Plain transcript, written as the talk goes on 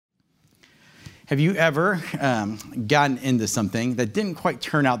Have you ever gotten into something that didn't quite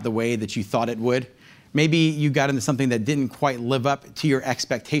turn out the way that you thought it would? Maybe you got into something that didn't quite live up to your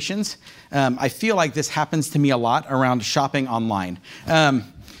expectations. I feel like this happens to me a lot around shopping online.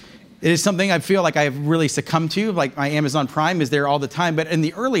 It is something I feel like I've really succumbed to, like my Amazon Prime is there all the time. But in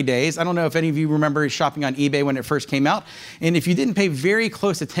the early days, I don't know if any of you remember shopping on eBay when it first came out. And if you didn't pay very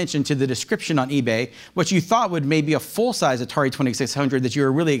close attention to the description on eBay, what you thought would maybe a full-size Atari 2600 that you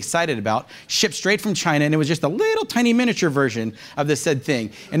were really excited about, shipped straight from China, and it was just a little tiny miniature version of the said thing.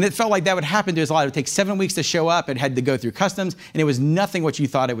 And it felt like that would happen to us a lot. It would take 7 weeks to show up. It had to go through customs, and it was nothing what you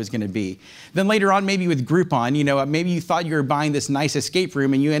thought it was going to be. Then later on, maybe with Groupon, maybe you thought you were buying this nice escape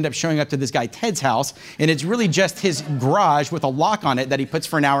room, and you end up showing up to this guy Ted's house, and it's really just his garage with a lock on it that he puts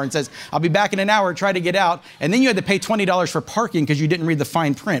for an hour and says, I'll be back in an hour, try to get out. And then you had to pay $20 for parking because you didn't read the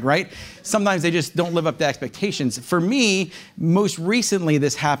fine print, right? Sometimes they just don't live up to expectations. For me, most recently,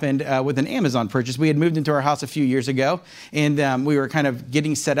 this happened with an Amazon purchase. We had moved into our house a few years ago, and we were kind of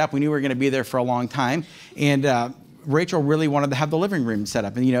getting set up. We knew we were going to be there for a long time. And Rachel really wanted to have the living room set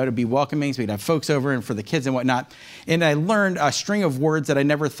up and, to be welcoming so we'd have folks over and for the kids and whatnot. And I learned a string of words that I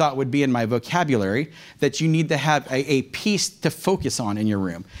never thought would be in my vocabulary that you need to have a piece to focus on in your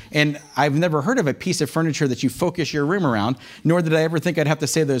room. And I've never heard of a piece of furniture that you focus your room around, nor did I ever think I'd have to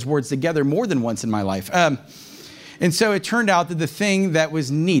say those words together more than once in my life. And so it turned out that the thing that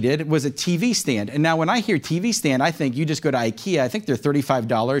was needed was a TV stand. And now when I hear TV stand, I think you just go to IKEA. I think they're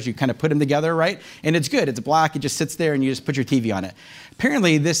 $35. You kind of put them together, right? And it's good. It's black. It just sits there and you just put your TV on it.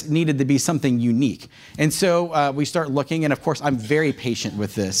 Apparently, this needed to be something unique. And so we start looking. And of course, I'm very patient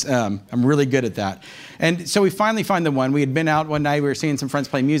with this. I'm really good at that. And so we finally find the one. We had been out one night. We were seeing some friends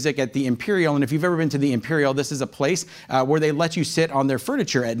play music at the Imperial. And if you've ever been to the Imperial, this is a place where they let you sit on their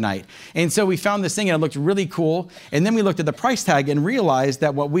furniture at night. And so we found this thing and it looked really cool. And then we looked at the price tag and realized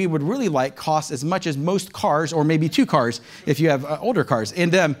that what we would really like costs as much as most cars, or maybe 2 cars if you have older cars.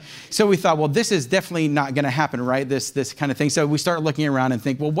 And so we thought, well, this is definitely not going to happen, right? This kind of thing. So we start looking around and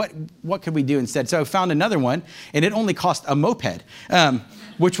think, well, what could we do instead? So I found another one, and it only cost a moped,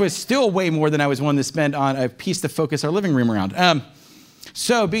 which was still way more than I was willing to spend on a piece to focus our living room around.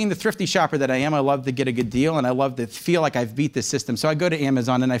 So being the thrifty shopper that I am, I love to get a good deal, and I love to feel like I've beat the system. So I go to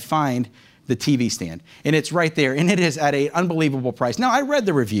Amazon, and I find the TV stand. And it's right there, and it is at an unbelievable price. Now, I read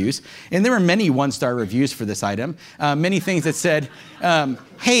the reviews, and there were many one-star reviews for this item. Many things that said,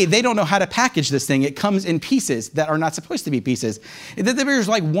 hey, they don't know how to package this thing. It comes in pieces that are not supposed to be pieces. And then there was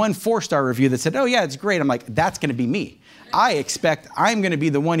like one 4-star review that said, oh, yeah, it's great. I'm like, that's going to be me. I expect I'm going to be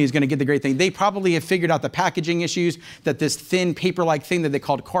the one who's going to get the great thing. They probably have figured out the packaging issues, that this thin paper-like thing that they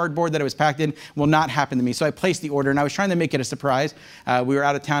called cardboard that it was packed in will not happen to me. So I placed the order, and I was trying to make it a surprise. We were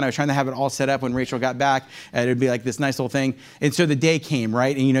out of town. I was trying to have it all set up when Rachel got back. It would be like this nice little thing. And so the day came,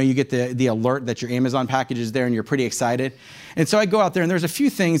 right? And you get the alert that your Amazon package is there, and you're pretty excited. And so I go out there, and there's a few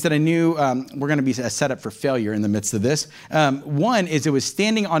things that I knew were going to be a setup for failure in the midst of this. One is it was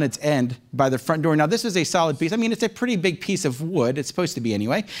standing on its end by the front door. Now, this is a solid piece. I mean, it's a pretty big piece of wood. It's supposed to be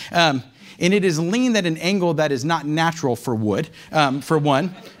anyway. And it is leaned at an angle that is not natural for wood, for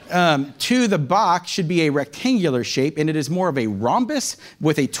one. 2, the box should be a rectangular shape, and it is more of a rhombus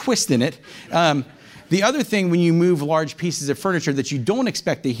with a twist in it. The other thing when you move large pieces of furniture that you don't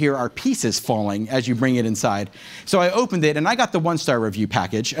expect to hear are pieces falling as you bring it inside. So I opened it, and I got the 1-star review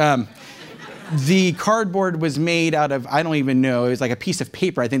package. The cardboard was made out of, I don't even know, it was like a piece of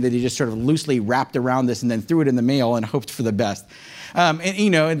paper, I think, that they just sort of loosely wrapped around this and then threw it in the mail and hoped for the best. Like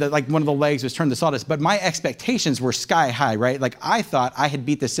one of the legs was turned to sawdust, but my expectations were sky high, right? Like I thought I had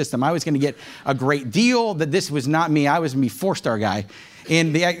beat the system. I was going to get a great deal, that this was not me. I was going to be 4-star guy.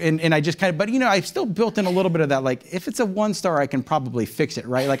 And I just kind of, but I still built in a little bit of that, like if it's a 1-star, I can probably fix it,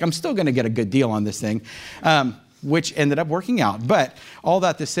 right? Like I'm still going to get a good deal on this thing. Which ended up working out. But all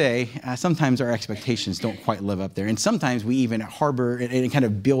that to say, sometimes our expectations don't quite live up there. And sometimes we even harbor and kind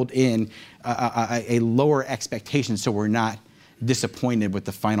of build in a lower expectation so we're not disappointed with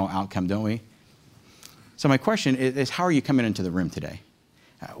the final outcome, don't we? So my question is how are you coming into the room today?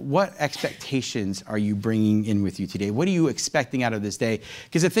 What expectations are you bringing in with you today? What are you expecting out of this day?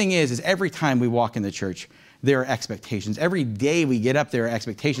 Because the thing is every time we walk in the church, there are expectations. Every day we get up, there are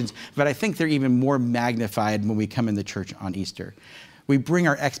expectations, but I think they're even more magnified when we come into church on Easter. We bring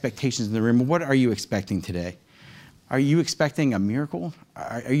our expectations in the room. What are you expecting today? Are you expecting a miracle?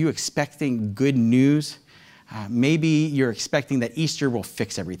 Are you expecting good news? Maybe you're expecting that Easter will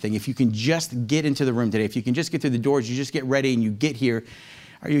fix everything. If you can just get into the room today, if you can just get through the doors, you just get ready and you get here,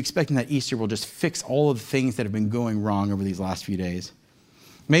 are you expecting that Easter will just fix all of the things that have been going wrong over these last few days?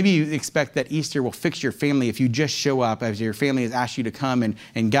 Maybe you expect that Easter will fix your family if you just show up, as your family has asked you to come and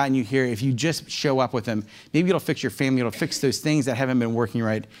gotten you here. If you just show up with them, maybe it'll fix your family. It'll fix those things that haven't been working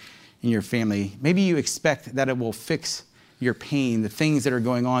right in your family. Maybe you expect that it will fix your pain, the things that are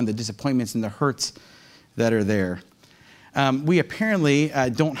going on, the disappointments and the hurts that are there. We apparently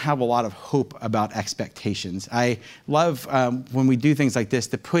don't have a lot of hope about expectations. I love when we do things like this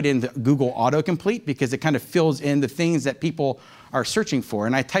to put in the Google autocomplete, because it kind of fills in the things that people are searching for.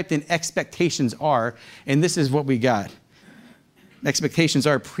 And I typed in expectations are, and this is what we got. Expectations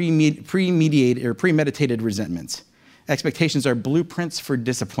are premeditated resentments. Expectations are blueprints for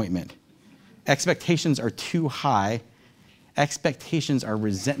disappointment. Expectations are too high. Expectations are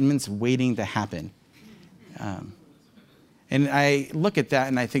resentments waiting to happen. And I look at that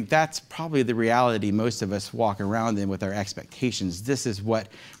and I think that's probably the reality most of us walk around in with our expectations. This is what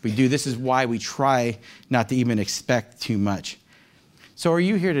we do. This is why we try not to even expect too much. So are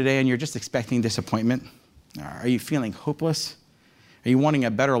you here today and you're just expecting disappointment? Are you feeling hopeless? Are you wanting a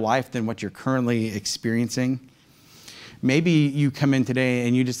better life than what you're currently experiencing? Maybe you come in today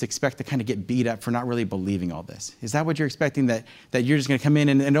and you just expect to kind of get beat up for not really believing all this. Is that what you're expecting, that you're just going to come in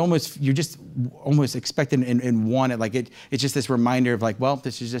and you're just almost expecting and want it? Like it's just this reminder of like, well,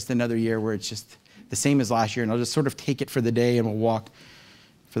 this is just another year where it's just the same as last year, and I'll just sort of take it for the day and we'll walk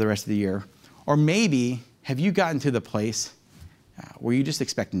for the rest of the year. Or maybe have you gotten to the place where you just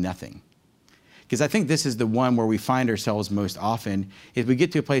expect nothing? Because I think this is the one where we find ourselves most often, is we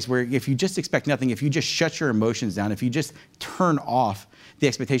get to a place where if you just expect nothing, if you just shut your emotions down, if you just turn off the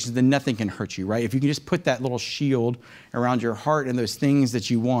expectations, then nothing can hurt you, right? If you can just put that little shield around your heart and those things that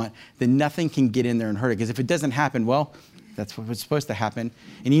you want, then nothing can get in there and hurt it. Because if it doesn't happen, well, that's what's supposed to happen.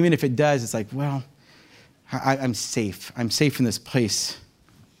 And even if it does, it's like, well, I'm safe. I'm safe in this place.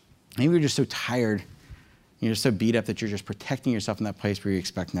 Maybe you're just so tired, you're so beat up that you're just protecting yourself in that place where you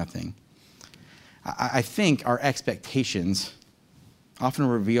expect nothing. I think our expectations often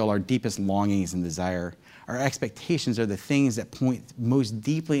reveal our deepest longings and desire. Our expectations are the things that point most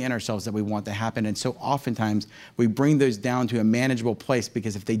deeply in ourselves that we want to happen. And so oftentimes we bring those down to a manageable place,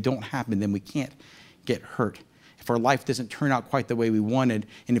 because if they don't happen, then we can't get hurt. If our life doesn't turn out quite the way we wanted,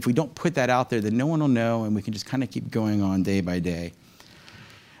 and if we don't put that out there, then no one will know, and we can just kind of keep going on day by day.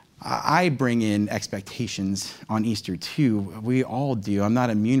 I bring in expectations on Easter too. We all do. I'm not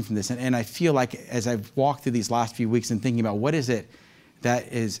immune from this. And I feel like as I've walked through these last few weeks and thinking about what is it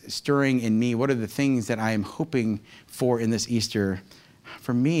that is stirring in me, what are the things that I am hoping for in this Easter,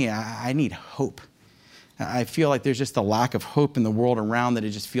 for me, I need hope. I feel like there's just a lack of hope in the world around, that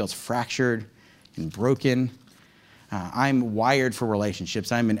it just feels fractured and broken. I'm wired for relationships.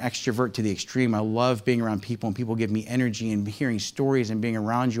 I'm an extrovert to the extreme. I love being around people, and people give me energy, and hearing stories and being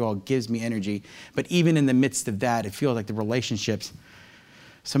around you all gives me energy. But even in the midst of that, it feels like the relationships,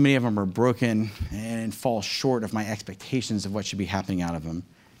 so many of them are broken and fall short of my expectations of what should be happening out of them.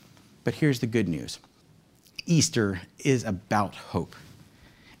 But here's the good news. Easter is about hope.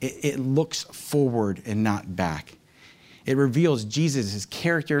 It looks forward and not back. It reveals Jesus, his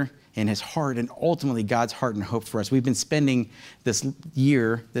character, and his heart, and ultimately God's heart and hope for us. We've been spending this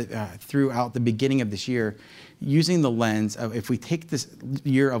year, throughout the beginning of this year, using the lens of, if we take this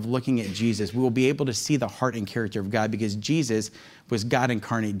year of looking at Jesus, we will be able to see the heart and character of God, because Jesus was God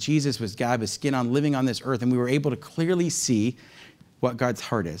incarnate. Jesus was God with skin on, living on this earth, and we were able to clearly see what God's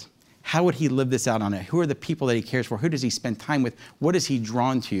heart is. How would he live this out on it? Who are the people that he cares for? Who does he spend time with? What is he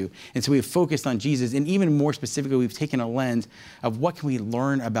drawn to? And so we've focused on Jesus. And even more specifically, we've taken a lens of what can we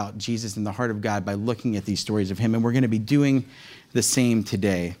learn about Jesus and the heart of God by looking at these stories of him. And we're going to be doing the same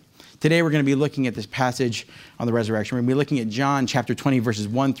today. Today, we're going to be looking at this passage on the resurrection. We're going to be looking at John chapter 20, verses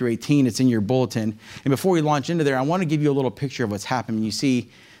 1 through 18. It's in your bulletin. And before we launch into there, I want to give you a little picture of what's happening. You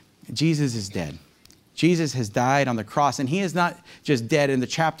see, Jesus is dead. Jesus has died on the cross, and he is not just dead. In the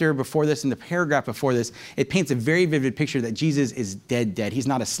chapter before this, in the paragraph before this, it paints a very vivid picture that Jesus is dead. He's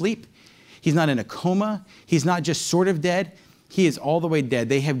not asleep. He's not in a coma. He's not just sort of dead. He is all the way dead.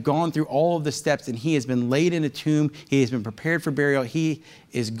 They have gone through all of the steps, and he has been laid in a tomb. He has been prepared for burial. He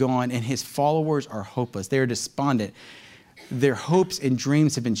is gone, and his followers are hopeless. They are despondent. Their hopes and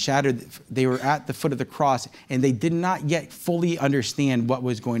dreams have been shattered. They were at the foot of the cross, and they did not yet fully understand what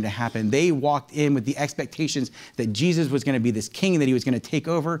was going to happen. They walked in with the expectations that Jesus was going to be this king, that he was going to take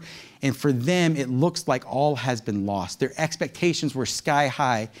over. And for them, it looks like all has been lost. Their expectations were sky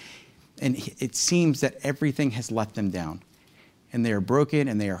high, and it seems that everything has let them down. And they are broken,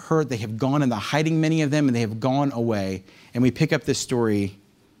 and they are hurt. They have gone into hiding, many of them, and they have gone away. And we pick up this story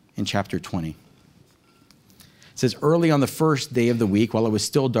in chapter 20. It says, early on the first day of the week, while it was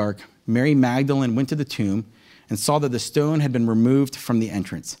still dark, Mary Magdalene went to the tomb, and saw that the stone had been removed from the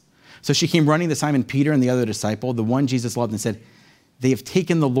entrance. So she came running to Simon Peter and the other disciple, the one Jesus loved, and said, "They have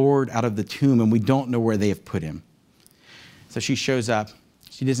taken the Lord out of the tomb, and we don't know where they have put him." So she shows up.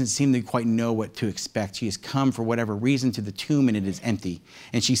 She doesn't seem to quite know what to expect. She has come for whatever reason to the tomb, and it is empty.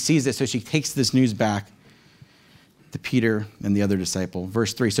 And she sees it, so she takes this news back to Peter and the other disciple.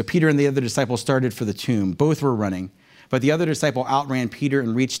 Verse 3, so Peter and the other disciple started for the tomb. Both were running, but the other disciple outran Peter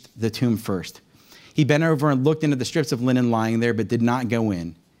and reached the tomb first. He bent over and looked into the strips of linen lying there, but did not go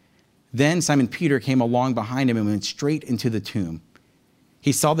in. Then Simon Peter came along behind him and went straight into the tomb.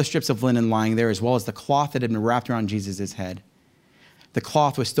 He saw the strips of linen lying there, as well as the cloth that had been wrapped around Jesus' head. The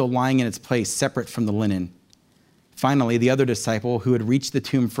cloth was still lying in its place, separate from the linen. Finally, the other disciple, who had reached the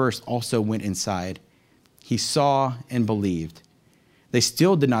tomb first, also went inside. He saw and believed. They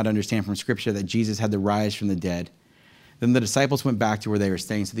still did not understand from Scripture that Jesus had to rise from the dead. Then the disciples went back to where they were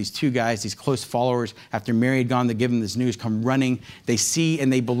staying. So these two guys, these close followers, after Mary had gone to give them this news, come running. They see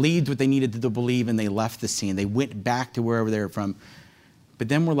and they believed what they needed to believe, and they left the scene. They went back to wherever they were from. But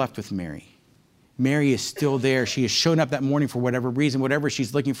then we're left with Mary. Mary is still there. She has shown up that morning for whatever reason, whatever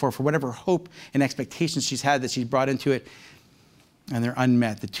she's looking for whatever hope and expectations she's had that she's brought into it. And they're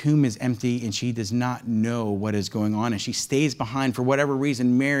unmet. The tomb is empty, and she does not know what is going on. And she stays behind for whatever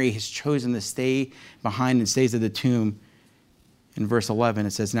reason. Mary has chosen to stay behind and stays at the tomb. In verse 11,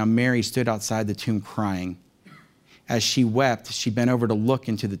 it says, now Mary stood outside the tomb crying. As she wept, she bent over to look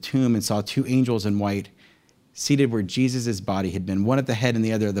into the tomb and saw two angels in white, seated where Jesus' body had been, one at the head and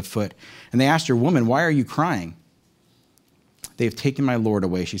the other at the foot. And they asked her, woman, why are you crying? They have taken my Lord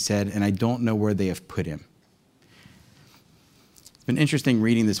away, she said, and I don't know where they have put him. It's been interesting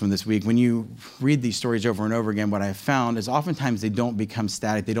reading this one this week. When you read these stories over and over again, what I've found is oftentimes they don't become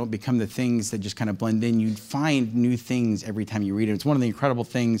static. They don't become the things that just kind of blend in. You find new things every time you read it. It's one of the incredible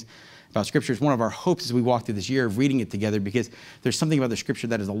things about Scripture. It's one of our hopes as we walk through this year of reading it together, because there's something about the Scripture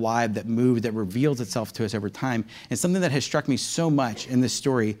that is alive, that moves, that reveals itself to us over time. And something that has struck me so much in this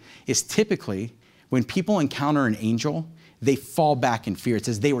story is typically when people encounter an angel, they fall back in fear. It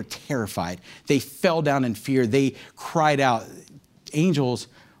says they were terrified. They fell down in fear. They cried out. Angels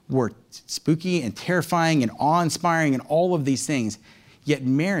were spooky and terrifying and awe-inspiring and all of these things. Yet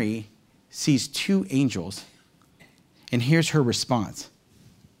Mary sees two angels, and here's her response.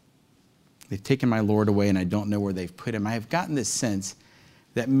 They've taken my Lord away, and I don't know where they've put him. I have gotten this sense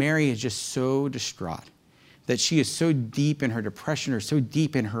that Mary is just so distraught, that she is so deep in her depression or so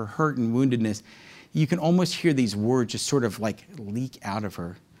deep in her hurt and woundedness. You can almost hear these words just sort of like leak out of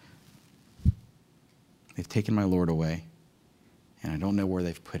her. They've taken my Lord away, and I don't know where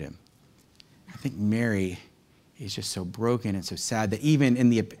they've put him. I think Mary is just so broken and so sad that even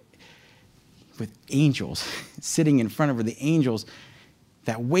with angels sitting in front of her, the angels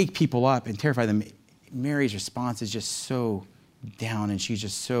that wake people up and terrify them, Mary's response is just so down, and she's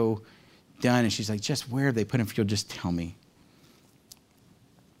just so done. And she's like, just where have they put him? If you'll just tell me.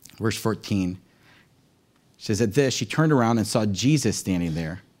 Verse 14 says, at this, she turned around and saw Jesus standing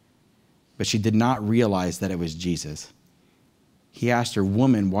there, but she did not realize that it was Jesus. He asked her,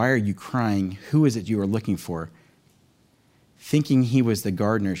 woman, why are you crying? Who is it you are looking for? Thinking he was the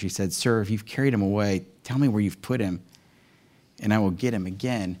gardener, she said, sir, if you've carried him away, tell me where you've put him, and I will get him.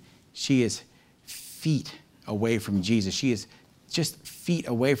 Again, she is feet away from Jesus. She is just feet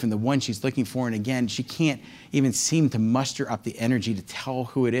away from the one she's looking for. And again, she can't even seem to muster up the energy to tell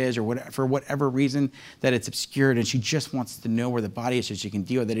who it is, or whatever, for whatever reason that it's obscured. And she just wants to know where the body is so she can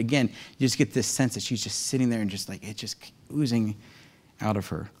deal with it. Again, you just get this sense that she's just sitting there and just like, it's just oozing out of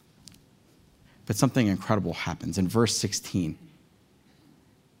her. But something incredible happens. In verse 16,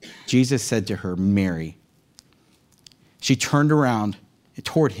 Jesus said to her, Mary. She turned around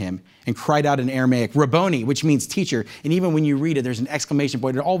toward him and cried out in Aramaic, Rabboni, which means teacher. And even when you read it, there's an exclamation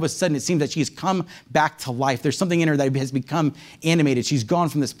point. And all of a sudden, it seems that she has come back to life. There's something in her that has become animated. She's gone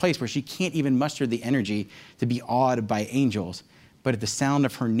from this place where she can't even muster the energy to be awed by angels. But at the sound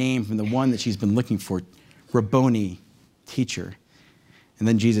of her name from the one that she's been looking for, Rabboni, teacher. And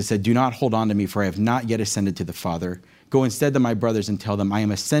then Jesus said, do not hold on to me, for I have not yet ascended to the Father. Go instead to my brothers and tell them, I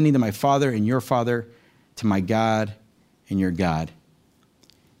am ascending to my Father and your Father, to my God and your God.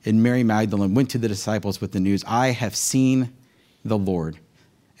 And Mary Magdalene went to the disciples with the news, I have seen the Lord.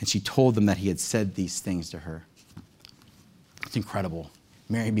 And she told them that he had said these things to her. It's incredible.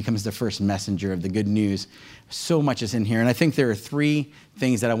 Mary becomes the first messenger of the good news. So much is in here. And I think there are three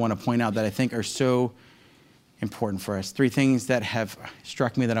things that I want to point out that I think are so important for us. Three things that have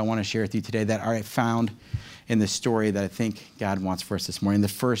struck me that I want to share with you today that I found in this story that I think God wants for us this morning. The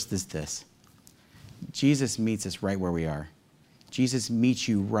first is this. Jesus meets us right where we are. Jesus meets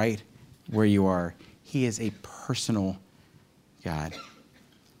you right where you are. He is a personal God.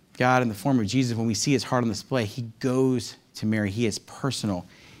 God in the form of Jesus, when we see his heart on display, he goes to Mary. He is personal.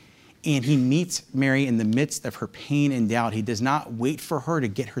 And he meets Mary in the midst of her pain and doubt. He does not wait for her to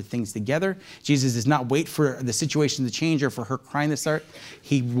get her things together. Jesus does not wait for the situation to change or for her crying to start.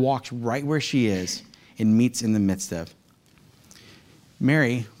 He walks right where she is and meets in the midst of.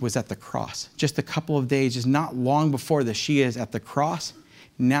 Mary was at the cross just a couple of days, just not long before this. She is at the cross.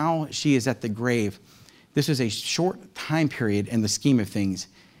 Now she is at the grave. This was a short time period in the scheme of things.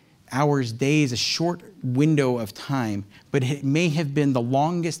 Hours, days, a short window of time, but it may have been the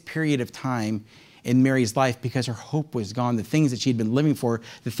longest period of time in Mary's life because her hope was gone. The things that she'd been living for,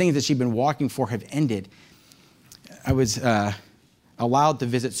 the things that she'd been walking for have ended. I was allowed to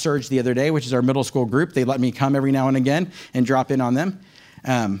visit Surge the other day, which is our middle school group. They let me come every now and again and drop in on them.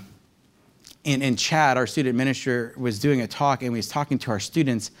 And Chad, our student minister, was doing a talk, and he was talking to our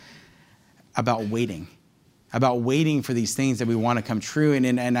students about waiting for these things that we want to come true.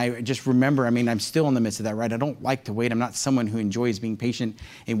 And I just remember, I'm still in the midst of that, right? I don't like to wait. I'm not someone who enjoys being patient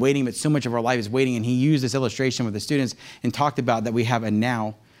and waiting, but so much of our life is waiting. And he used this illustration with the students and talked about that we have a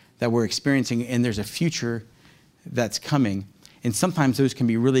now that we're experiencing, and there's a future that's coming. And sometimes those can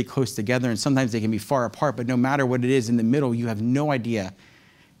be really close together, and sometimes they can be far apart. But no matter what it is in the middle, you have no idea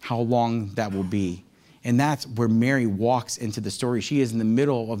how long that will be. And that's where Mary walks into the story. She is in the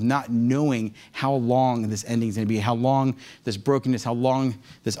middle of not knowing how long this ending is going to be, how long this brokenness, how long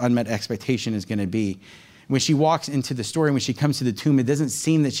this unmet expectation is going to be. When she walks into the story, when she comes to the tomb, it doesn't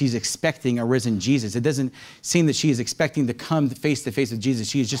seem that she's expecting a risen Jesus. It doesn't seem that she is expecting to come face to face with Jesus.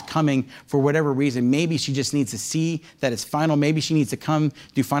 She is just coming for whatever reason. Maybe she just needs to see that it's final. Maybe she needs to come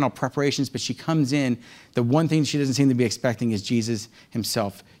do final preparations, but she comes in. The one thing she doesn't seem to be expecting is Jesus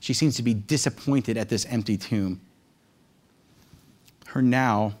himself. She seems to be disappointed at this empty tomb. Her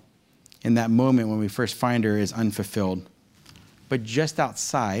now, in that moment when we first find her, is unfulfilled. But just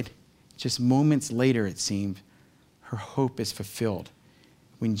outside, just moments later, it seemed, her hope is fulfilled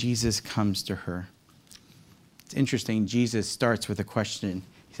when Jesus comes to her. It's interesting. Jesus starts with a question.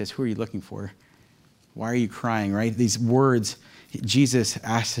 He says, "Who are you looking for? Why are you crying?" Right? These words, Jesus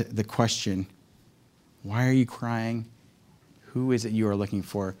asks the question, "Why are you crying? Who is it you are looking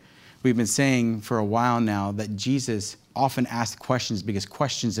for?" We've been saying for a while now that Jesus often asks questions because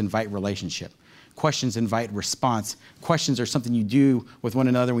questions invite relationship. Questions invite response. Questions are something you do with one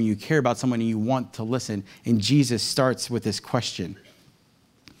another when you care about someone and you want to listen. And Jesus starts with this question.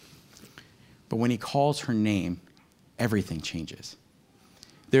 But when he calls her name, everything changes.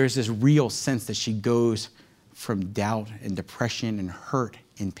 There's this real sense that she goes from doubt and depression and hurt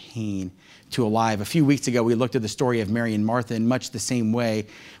and pain to alive. A few weeks ago, we looked at the story of Mary and Martha in much the same way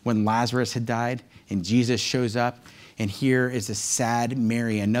when Lazarus had died and Jesus shows up. And here is a sad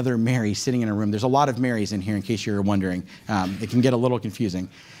Mary, another Mary sitting in a room. There's a lot of Marys in here, in case you're wondering. It can get a little confusing.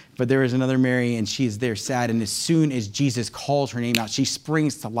 But there is another Mary, and she is there sad. And as soon as Jesus calls her name out, she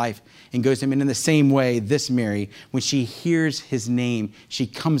springs to life and goes to him. And in the same way, this Mary, when she hears his name, she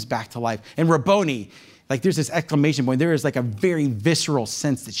comes back to life. And Rabboni, like there's this exclamation point. There is like a very visceral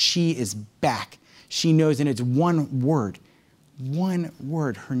sense that she is back. She knows, and it's one word,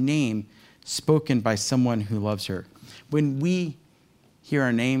 her name spoken by someone who loves her. When we hear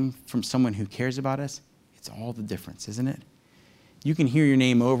our name from someone who cares about us, it's all the difference, isn't it? You can hear your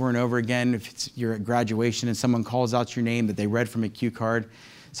name over and over again. If you're at graduation and someone calls out your name that they read from a cue card,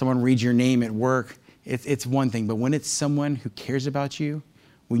 someone reads your name at work, it's one thing. But when it's someone who cares about you,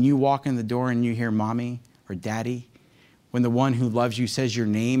 when you walk in the door and you hear mommy or daddy, when the one who loves you says your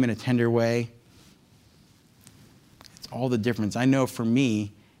name in a tender way, it's all the difference. I know for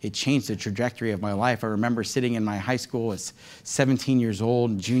me, it changed the trajectory of my life. I remember sitting in my high school as 17 years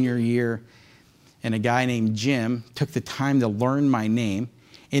old, junior year, and a guy named Jim took the time to learn my name,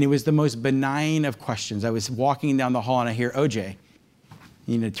 and it was the most benign of questions. I was walking down the hall, and I hear, "OJ."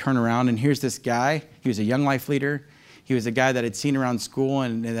 You need to turn around, and here's this guy. He was a young life leader. He was a guy that I'd seen around school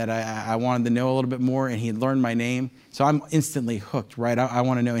and that I wanted to know a little bit more, and he had learned my name. So I'm instantly hooked, right? I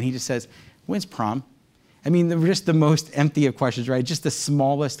want to know. And he just says, "When's prom?" I mean, they were just the most empty of questions, right? Just the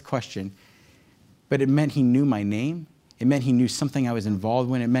smallest question. But it meant he knew my name. It meant he knew something I was involved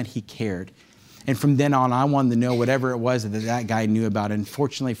with. It meant he cared. And from then on, I wanted to know whatever it was that guy knew about. And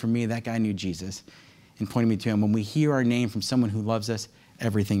fortunately for me, that guy knew Jesus and pointed me to him. When we hear our name from someone who loves us,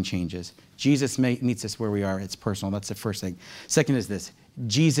 everything changes. Jesus meets us where we are. It's personal. That's the first thing. Second is this.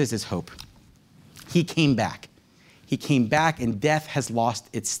 Jesus is hope. He came back. He came back, and death has lost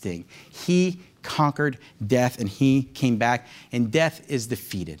its sting. He conquered death, and he came back, and death is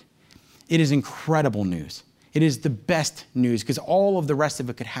defeated. It is incredible news. It is the best news because all of the rest of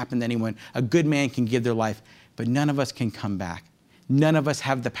it could happen to anyone. A good man can give their life, but none of us can come back. None of us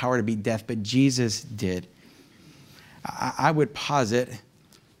have the power to beat death, but Jesus did. I would posit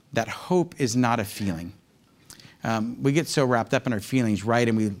that hope is not a feeling. We get so wrapped up in our feelings, right?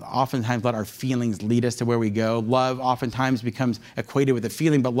 And we oftentimes let our feelings lead us to where we go. Love oftentimes becomes equated with a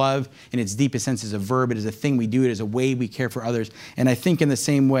feeling, but love in its deepest sense is a verb. It is a thing we do. It is a way we care for others. And I think in the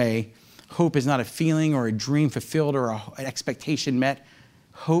same way, hope is not a feeling or a dream fulfilled or an expectation met.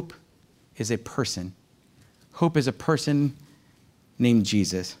 Hope is a person. Hope is a person named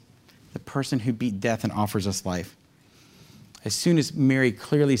Jesus, the person who beat death and offers us life. As soon as Mary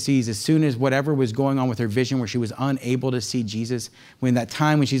clearly sees, as soon as whatever was going on with her vision where she was unable to see Jesus, when that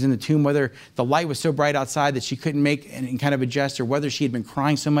time when she's in the tomb, whether the light was so bright outside that she couldn't make any kind of adjust, or whether she had been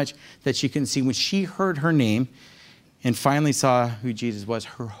crying so much that she couldn't see, when she heard her name and finally saw who Jesus was,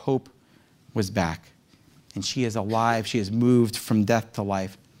 her hope was back. And she is alive. She has moved from death to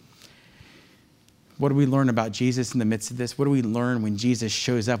life. What do we learn about Jesus in the midst of this? What do we learn when Jesus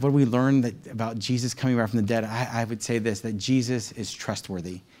shows up? What do we learn about Jesus coming back from the dead? I would say this, that Jesus is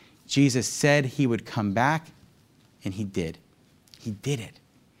trustworthy. Jesus said he would come back, and he did. He did it.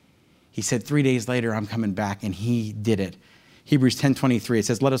 He said 3 days later, I'm coming back, and he did it. Hebrews 10:23, it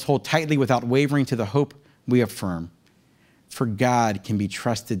says, let us hold tightly without wavering to the hope we affirm. For God can be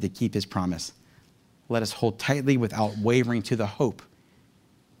trusted to keep his promise. Let us hold tightly without wavering to the hope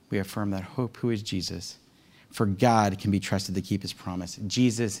we affirm, that hope who is Jesus. For God can be trusted to keep his promise.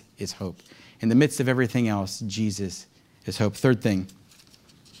 Jesus is hope. In the midst of everything else, Jesus is hope. Third thing,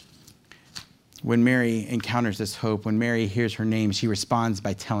 when Mary encounters this hope, when Mary hears her name, she responds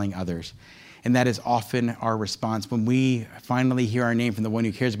by telling others. And that is often our response. When we finally hear our name from the one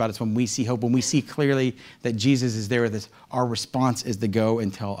who cares about us, when we see hope, when we see clearly that Jesus is there with us, our response is to go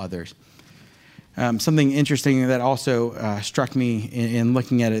and tell others. Something interesting that also struck me in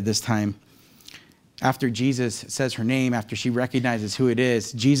looking at it this time. After Jesus says her name, after she recognizes who it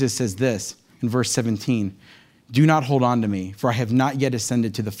is, Jesus says this in verse 17, do not hold on to me, for I have not yet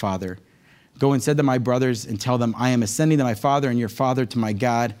ascended to the Father. Go and say to my brothers and tell them, I am ascending to my Father and your Father, to my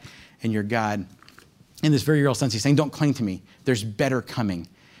God and your God. In this very real sense, he's saying, don't cling to me. There's better coming.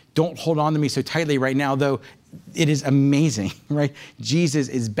 Don't hold on to me so tightly right now, though it is amazing, right? Jesus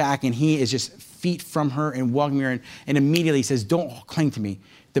is back, and he is just feet from her and welcoming her, and immediately he says, don't cling to me.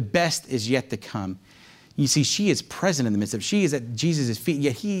 The best is yet to come. You see, she is present in the midst of, she is at Jesus' feet,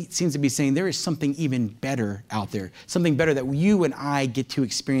 yet he seems to be saying there is something even better out there, something better that you and I get to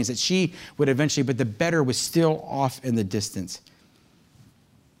experience, that she would eventually, but the better was still off in the distance.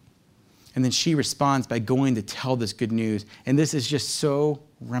 And then she responds by going to tell this good news. And this is just so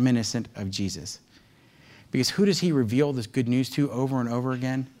reminiscent of Jesus. Because who does he reveal this good news to over and over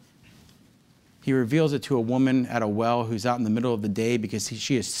again? He reveals it to a woman at a well who's out in the middle of the day because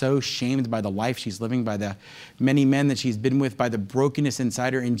she is so shamed by the life she's living, by the many men that she's been with, by the brokenness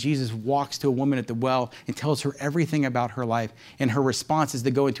inside her. And Jesus walks to a woman at the well and tells her everything about her life. And her response is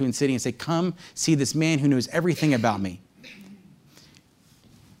to go into a city and say, come see this man who knows everything about me.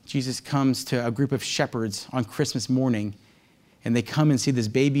 Jesus comes to a group of shepherds on Christmas morning, and they come and see this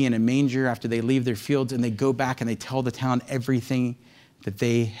baby in a manger after they leave their fields, and they go back and they tell the town everything that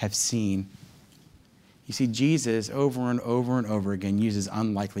they have seen. You see, Jesus over and over and over again uses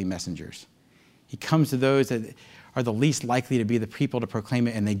unlikely messengers. He comes to those that are the least likely to be the people to proclaim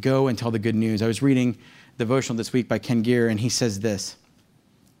it, and they go and tell the good news. I was reading devotional this week by Ken Gear, and he says this.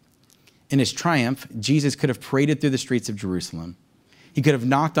 In his triumph, Jesus could have paraded through the streets of Jerusalem. He could have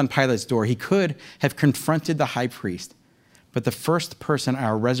knocked on Pilate's door. He could have confronted the high priest. But the first person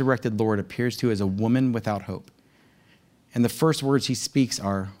our resurrected Lord appears to is a woman without hope. And the first words he speaks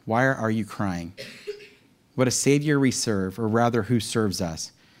are, why are you crying? What a Savior we serve, or rather who serves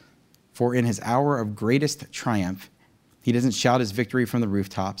us. For in his hour of greatest triumph, he doesn't shout his victory from the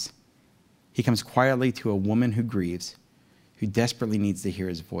rooftops. He comes quietly to a woman who grieves, who desperately needs to hear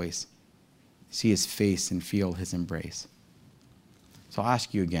his voice, see his face and feel his embrace. So I'll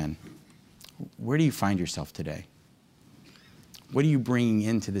ask you again, where do you find yourself today? What are you bringing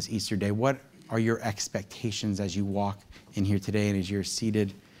into this Easter day? What are your expectations as you walk in here today and as you're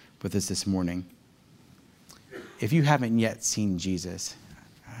seated with us this morning? If you haven't yet seen Jesus,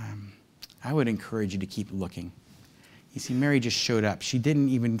 I would encourage you to keep looking. You see, Mary just showed up. She didn't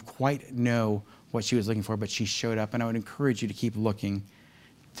even quite know what she was looking for, but she showed up. And I would encourage you to keep looking,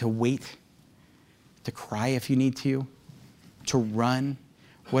 to wait, to cry if you need to run.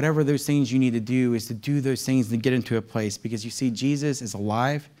 Whatever those things you need to do is to do those things and get into a place, because you see, Jesus is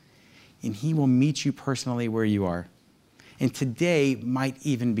alive and he will meet you personally where you are. And today might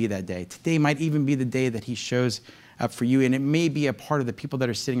even be that day. Today might even be the day that he shows up for you. And it may be a part of the people that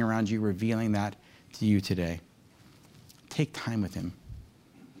are sitting around you revealing that to you today. Take time with him.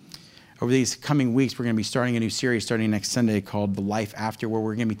 Over these coming weeks, we're going to be starting a new series starting next Sunday called The Life After, where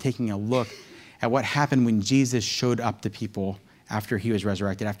we're going to be taking a look at what happened when Jesus showed up to people after he was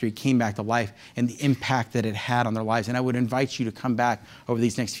resurrected, after he came back to life, and the impact that it had on their lives. And I would invite you to come back over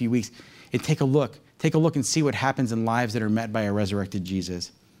these next few weeks and take a look and see what happens in lives that are met by a resurrected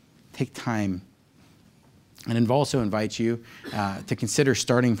Jesus. Take time. And I'd also invite you to consider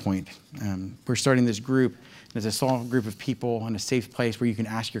Starting Point. We're starting this group. There's a small group of people in a safe place where you can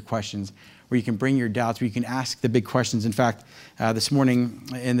ask your questions, where you can bring your doubts, where you can ask the big questions. In fact, this morning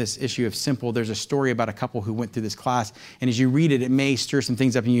in this issue of Simple, there's a story about a couple who went through this class. And as you read it, it may stir some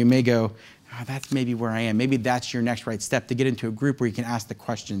things up and you may go, oh, that's maybe where I am. Maybe that's your next right step, to get into a group where you can ask the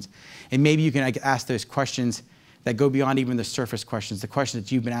questions. And maybe you can ask those questions that go beyond even the surface questions, the questions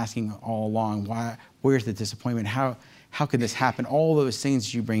that you've been asking all along. Why? Where's the disappointment? How could this happen? All those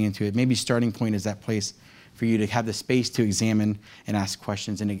things you bring into it. Maybe Starting Point is that place for you to have the space to examine and ask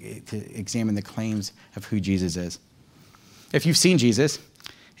questions and to examine the claims of who Jesus is. If you've seen Jesus,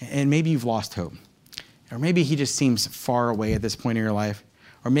 and maybe you've lost hope, or maybe he just seems far away at this point in your life,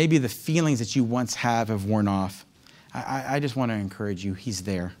 or maybe the feelings that you once have worn off, I just want to encourage you, he's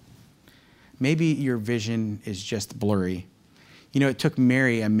there. Maybe your vision is just blurry. You know, it took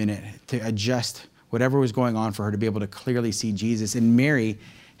Mary a minute to adjust whatever was going on for her to be able to clearly see Jesus. And Mary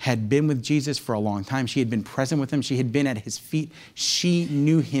had been with Jesus for a long time. She had been present with him. She had been at his feet. She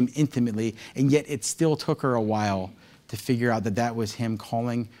knew him intimately, and yet it still took her a while to figure out that that was him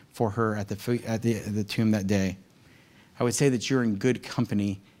calling for her at the tomb that day. I would say that you're in good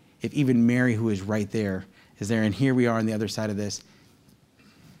company if even Mary, who is right there, is there. And here we are on the other side of this.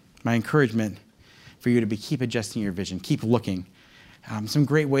 My encouragement for you to keep adjusting your vision, keep looking. Some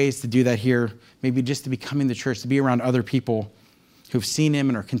great ways to do that here, maybe just to be coming to church, to be around other people who've seen him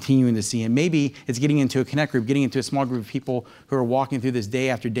and are continuing to see him. Maybe it's getting into a connect group, getting into a small group of people who are walking through this day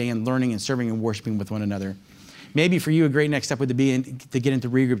after day and learning and serving and worshiping with one another. Maybe for you, a great next step would be to get into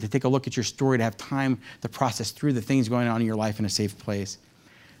regroup, to take a look at your story, to have time to process through the things going on in your life in a safe place.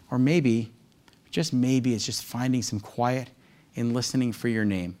 Or maybe, just maybe, it's just finding some quiet and listening for your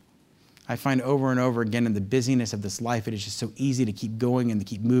name. I find over and over again in the busyness of this life, it is just so easy to keep going and to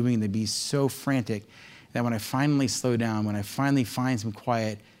keep moving and to be so frantic that when I finally slow down, when I finally find some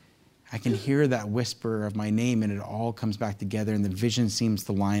quiet, I can hear that whisper of my name and it all comes back together and the vision seems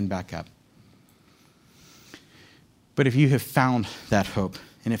to line back up. But if you have found that hope,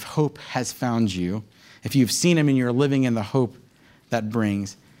 and if hope has found you, if you've seen him and you're living in the hope that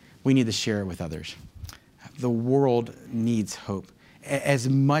brings, we need to share it with others. The world needs hope as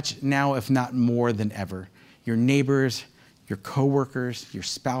much now, if not more than ever. Your neighbors, your coworkers, your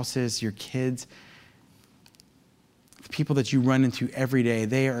spouses, your kids, the people that you run into every day,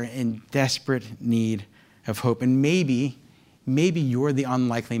 they are in desperate need of hope. And maybe you're the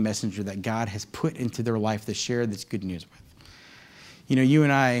unlikely messenger that God has put into their life to share this good news with. You know, you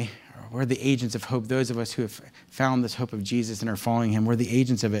and I, we're the agents of hope. Those of us who have found this hope of Jesus and are following him, we're the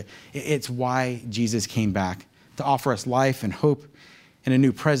agents of it. It's why Jesus came back, to offer us life and hope and a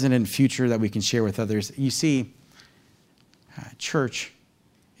new present and future that we can share with others. You see, church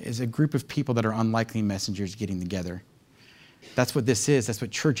is a group of people that are unlikely messengers getting together. That's what this is. That's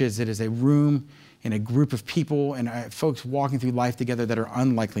what church is. It is a room and a group of people and folks walking through life together that are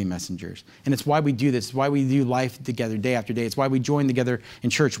unlikely messengers. And it's why we do this. It's why we do life together day after day. It's why we join together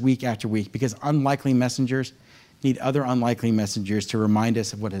in church week after week, because unlikely messengers need other unlikely messengers to remind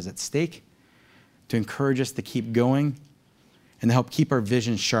us of what is at stake, to encourage us to keep going, and to help keep our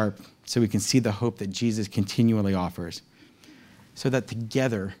vision sharp so we can see the hope that Jesus continually offers, so that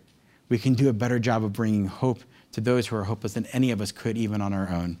together we can do a better job of bringing hope to those who are hopeless than any of us could even on our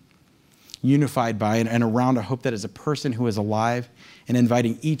own. Unified by and around a hope that is a person who is alive and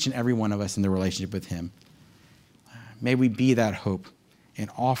inviting each and every one of us in the relationship with him. May we be that hope and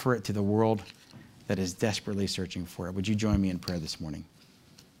offer it to the world that is desperately searching for it. Would you join me in prayer this morning?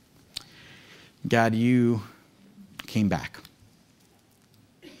 God, you came back.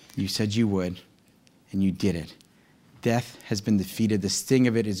 You said you would, and you did it. Death has been defeated. The sting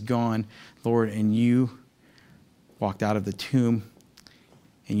of it is gone, Lord, and you walked out of the tomb,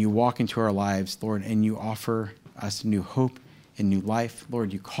 and you walk into our lives, Lord, and you offer us new hope and new life.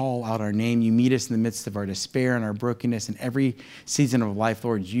 Lord, you call out our name. You meet us in the midst of our despair and our brokenness. In every season of life,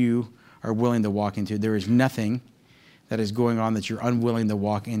 Lord, you are willing to walk into. There is nothing that is going on that you're unwilling to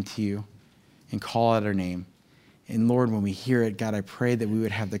walk into and call out our name. And Lord, when we hear it, God, I pray that we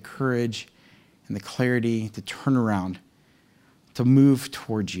would have the courage and the clarity to turn around to move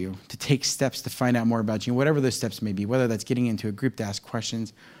towards you, to take steps to find out more about you, whatever those steps may be, whether that's getting into a group to ask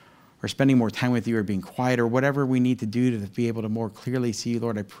questions or spending more time with you or being quiet or whatever we need to do to be able to more clearly see you,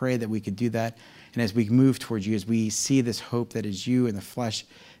 Lord. I pray that we could do that. And as we move towards you, as we see this hope that is you in the flesh,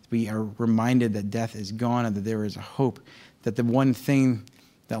 we are reminded that death is gone and that there is a hope, that the one thing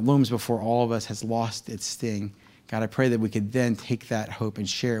that looms before all of us has lost its sting. God, I pray that we could then take that hope and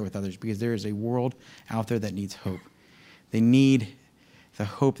share it with others, because there is a world out there that needs hope. They need the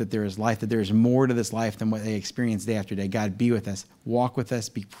hope that there is life, that there is more to this life than what they experience day after day. God, be with us, walk with us,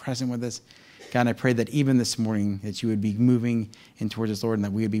 be present with us. God, I pray that even this morning that you would be moving in towards us, Lord, and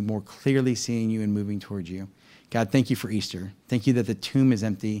that we would be more clearly seeing you and moving towards you. God, thank you for Easter. Thank you that the tomb is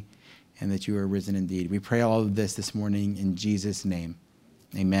empty and that you are risen indeed. We pray all of this morning in Jesus' name.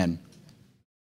 Amen.